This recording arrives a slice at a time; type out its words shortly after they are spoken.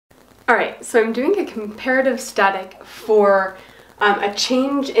Alright, so I'm doing a comparative static for a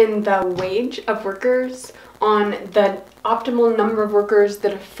change in the wage of workers on the optimal number of workers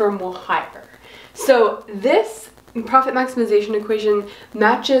that a firm will hire. So this profit maximization equation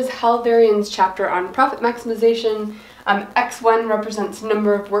matches Hal Varian's chapter on profit maximization. X1 represents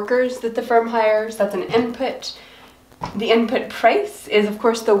number of workers that the firm hires, that's an input. The input price is, of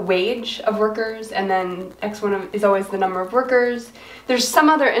course, the wage of workers, and then X1 is always the number of workers. There's some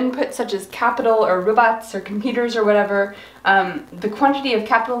other inputs such as capital or robots or computers or whatever. The quantity of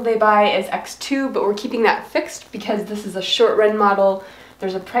capital they buy is X2, but we're keeping that fixed because this is a short-run model.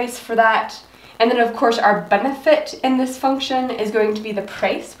 There's a price for that. And then, of course, our benefit in this function is going to be the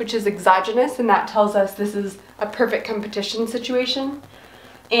price, which is exogenous, and that tells us this is a perfect competition situation.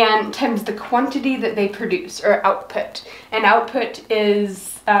 And times the quantity that they produce, or output. And output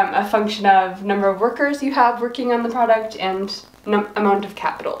is a function of number of workers you have working on the product and amount of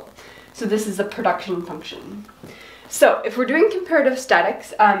capital. So this is a production function. So if we're doing comparative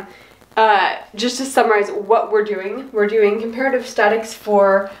statics, just to summarize what we're doing comparative statics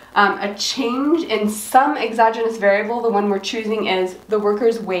for a change in some exogenous variable. The one we're choosing is the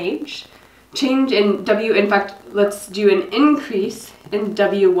worker's wage. Change in W, in fact, let's do an increase in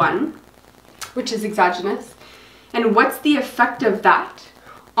W1, which is exogenous. And what's the effect of that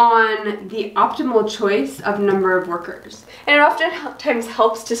on the optimal choice of number of workers? And it oftentimes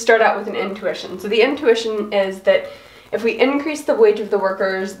helps to start out with an intuition. So the intuition is that if we increase the wage of the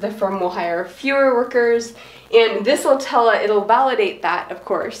workers, the firm will hire fewer workers, and this will it'll validate that, of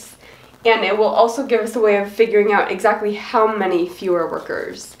course, and it will also give us a way of figuring out exactly how many fewer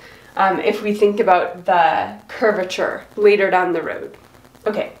workers. If we think about the curvature later down the road.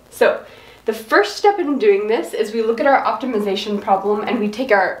 Okay, so the first step in doing this is we look at our optimization problem and we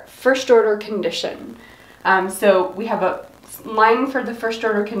take our first order condition. So we have a line for the first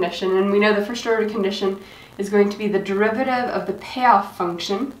order condition, and we know the first order condition is going to be the derivative of the payoff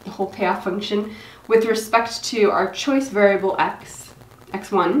function, the whole payoff function, with respect to our choice variable x,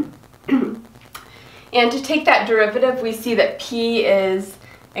 x1. And to take that derivative, we see that p is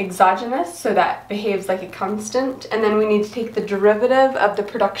exogenous, so that behaves like a constant, and then we need to take the derivative of the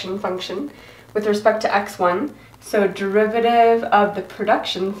production function with respect to x1, so derivative of the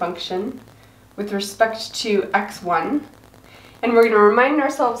production function with respect to x1, and we're going to remind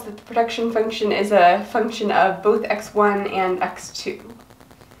ourselves that the production function is a function of both x1 and x2.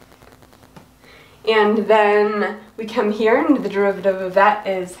 And then we come here, and the derivative of that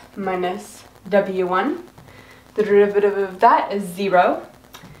is minus w1. The derivative of that is 0.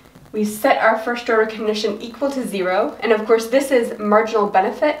 We set our first order condition equal to 0, and of course this is marginal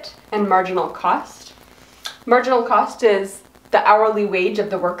benefit and marginal cost. Marginal cost is the hourly wage of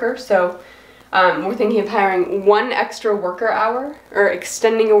the worker, so we're thinking of hiring 1 extra worker hour, or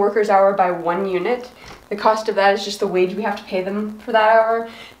extending a worker's hour by 1 unit. The cost of that is just the wage we have to pay them for that hour.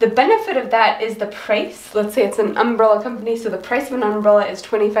 The benefit of that is the price. Let's say it's an umbrella company, so the price of an umbrella is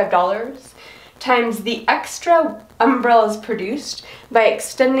 $25. Times the extra umbrellas produced by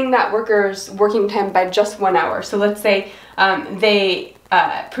extending that worker's working time by just 1 hour. So let's say they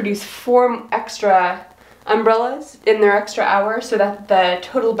produce 4 extra umbrellas in their extra hour, so that the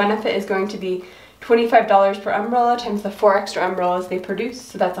total benefit is going to be $25 per umbrella times the 4 extra umbrellas they produce,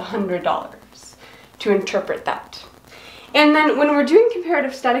 so that's $100 to interpret that. And then when we're doing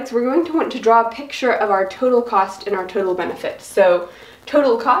comparative statics, we're going to want to draw a picture of our total cost and our total benefit. So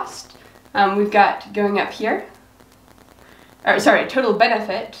total cost, we've got going up here, or sorry, total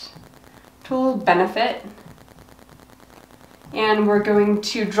benefit, and we're going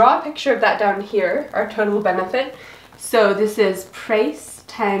to draw a picture of that down here, our total benefit. So this is price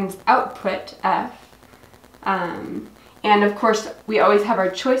times output, F, and of course we always have our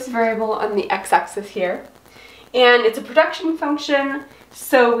choice variable on the x-axis here. And it's a production function,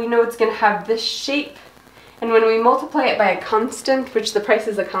 so we know it's going to have this shape. And when we multiply it by a constant, which the price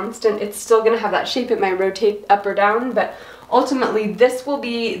is a constant, it's still going to have that shape. It might rotate up or down, but ultimately this will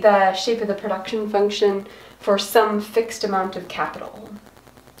be the shape of the production function for some fixed amount of capital.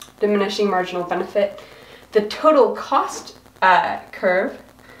 Diminishing marginal benefit. The total cost curve,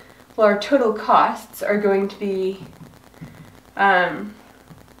 well, our total costs are going to be, the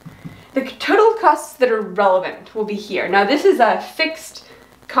total costs that are relevant will be here. Now this is a fixed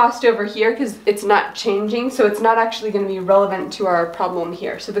cost over here because it's not changing, so it's not actually going to be relevant to our problem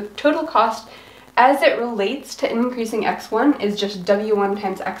here. So the total cost as it relates to increasing x1 is just w1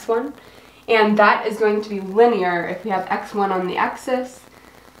 times x1, and that is going to be linear if we have x1 on the axis.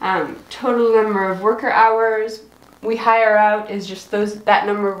 Total number of worker hours we hire out is just that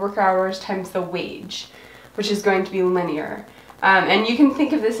number of worker hours times the wage, which is going to be linear. And you can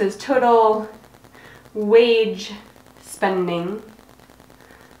think of this as total wage spending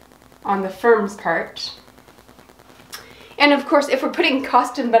on the firm's part. And of course, if we're putting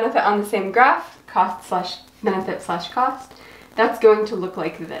cost and benefit on the same graph, cost slash benefit slash cost, that's going to look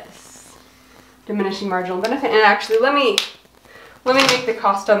like this. Diminishing marginal benefit. And actually, let me make the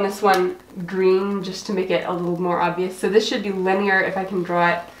cost on this one green just to make it a little more obvious. So this should be linear if I can draw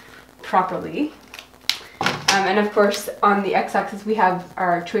it properly. And of course, on the x-axis, we have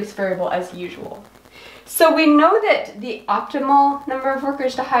our choice variable as usual. So we know that the optimal number of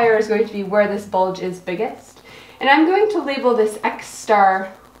workers to hire is going to be where this bulge is biggest. And I'm going to label this x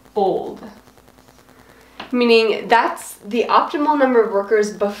star old, meaning that's the optimal number of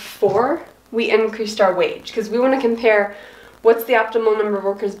workers before we increased our wage, because we want to compare what's the optimal number of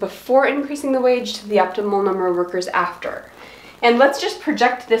workers before increasing the wage to the optimal number of workers after. And let's just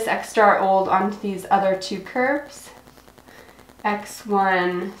project this x star old onto these other two curves.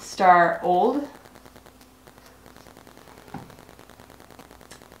 x1 star old.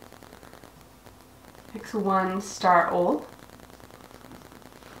 x1 star old.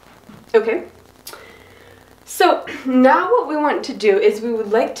 Okay. So now what we want to do is we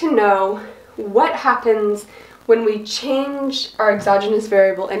would like to know what happens when we change our exogenous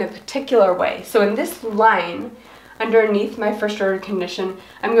variable in a particular way. So in this line, underneath my first order condition,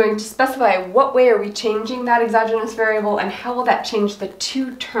 I'm going to specify what way are we changing that exogenous variable and how will that change the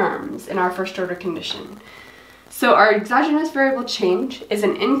two terms in our first order condition. So our exogenous variable change is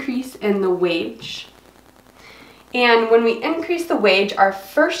an increase in the wage. And when we increase the wage, our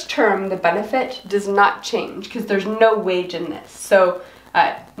first term, the benefit, does not change because there's no wage in this. So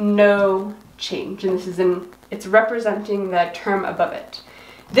no change, and this is it's representing the term above it.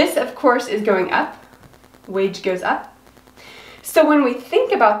 This, of course, is going up. Wage goes up. So when we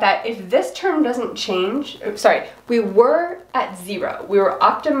think about that, if this term doesn't change, we were at 0. We were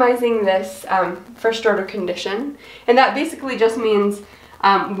optimizing this first order condition, and that basically just means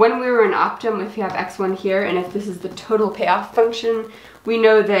when we were in optim, if you have x1 here, and if this is the total payoff function, we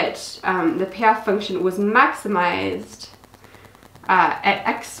know that the payoff function was maximized at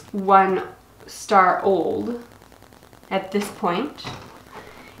x1 star old at this point.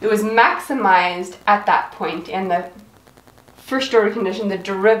 It was maximized at that point, and the first order condition, the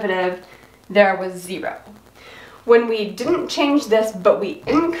derivative there was 0. When we didn't change this, but we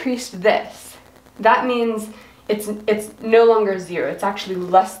increased this, that means it's no longer 0. It's actually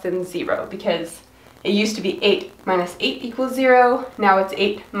less than 0 because it used to be 8 minus 8 equals 0. Now it's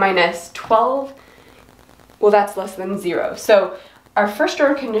 8 minus 12. Well, that's less than 0. So our first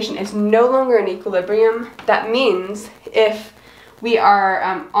order condition is no longer in equilibrium. That means if we are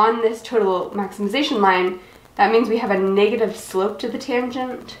on this total maximization line, that means we have a negative slope to the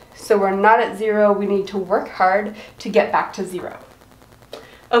tangent. So we're not at 0. We need to work hard to get back to 0.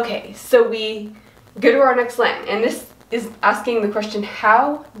 Okay, so we go to our next line, and this is asking the question,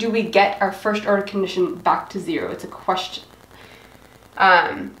 how do we get our first order condition back to 0? It's a question.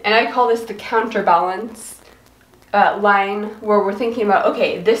 And I call this the counterbalance line, where we're thinking about,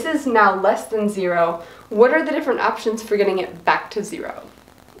 okay, this is now less than 0. What are the different options for getting it back to 0?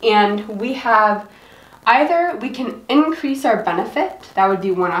 And we have either we can increase our benefit, that would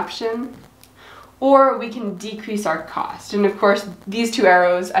be one option, or we can decrease our cost. And of course, these two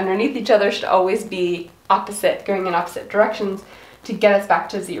arrows underneath each other should always be opposite, going in opposite directions to get us back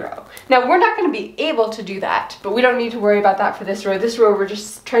to 0. Now, we're not going to be able to do that, but we don't need to worry about that for this row. This row, we're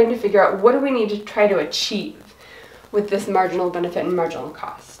just trying to figure out what do we need to try to achieve with this marginal benefit and marginal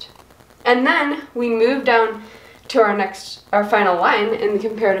cost. And then we move down to our final line in the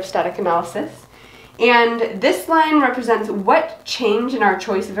comparative static analysis. And this line represents what change in our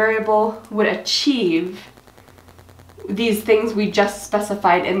choice variable would achieve these things we just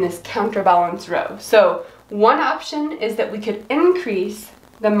specified in this counterbalance row. So one option is that we could increase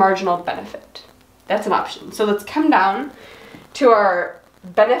the marginal benefit. That's an option. So let's come down to our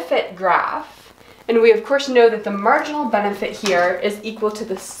benefit graph. And we of course know that the marginal benefit here is equal to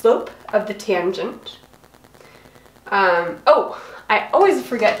the slope of the tangent. I always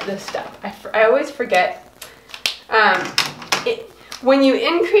forget this step. I always forget. When you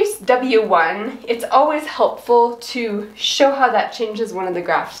increase W1, it's always helpful to show how that changes one of the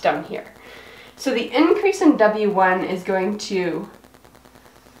graphs down here. So the increase in W1 is going to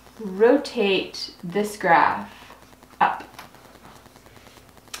rotate this graph up.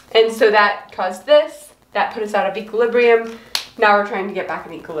 And so that caused this, that put us out of equilibrium. Now we're trying to get back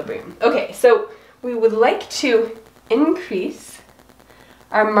in equilibrium. Okay, so we would like to increase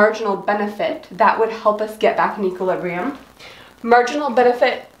our marginal benefit. That would help us get back in equilibrium. Marginal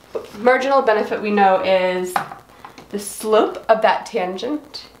benefit we know is the slope of that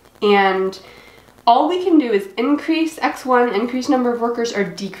tangent, and all we can do is increase x1, increase number of workers, or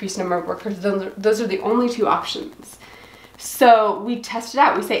decrease number of workers. Those are the only two options. So we test it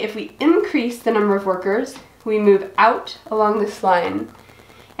out. We say if we increase the number of workers, we move out along this line.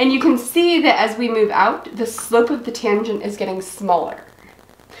 And you can see that as we move out, the slope of the tangent is getting smaller.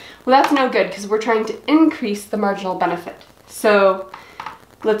 Well, that's no good because we're trying to increase the marginal benefit. So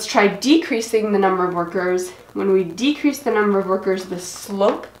let's try decreasing the number of workers. When we decrease the number of workers, the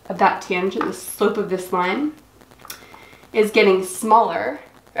slope of that tangent, the slope of this line, is getting smaller,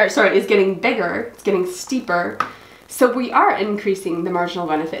 or sorry, is getting bigger, it's getting steeper. So we are increasing the marginal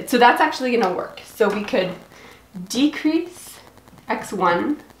benefit. So that's actually going to work. So we could decrease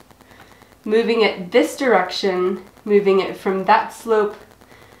x1, moving it this direction, moving it from that slope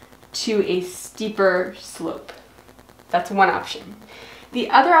to a steeper slope. That's one option. The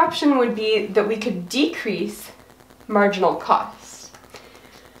other option would be that we could decrease marginal cost.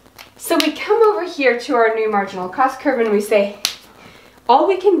 So we come over here to our new marginal cost curve and we say, all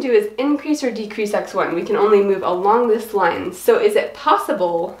we can do is increase or decrease x1. We can only move along this line. So is it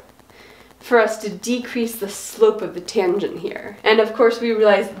possible for us to decrease the slope of the tangent here? And of course we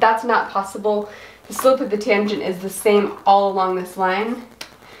realize that's not possible. The slope of the tangent is the same all along this line.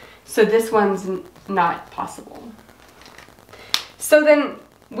 So this one's not possible. So then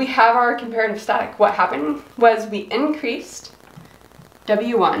we have our comparative static. What happened was we increased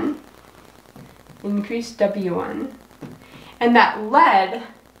W1, and that led,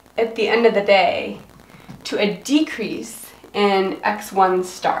 at the end of the day, to a decrease in x1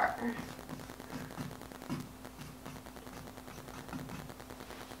 star.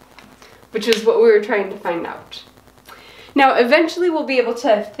 Which is what we were trying to find out. Now, eventually we'll be able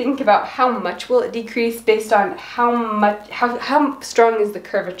to think about how much will it decrease based on how strong is the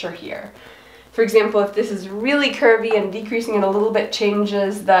curvature here. For example, if this is really curvy and decreasing it a little bit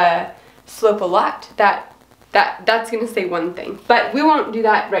changes the slope a lot, that's going to say one thing. But we won't do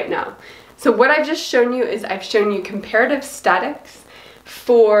that right now. So what I've just shown you is I've shown you comparative statics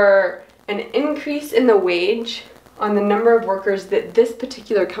for an increase in the wage on the number of workers that this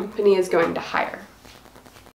particular company is going to hire.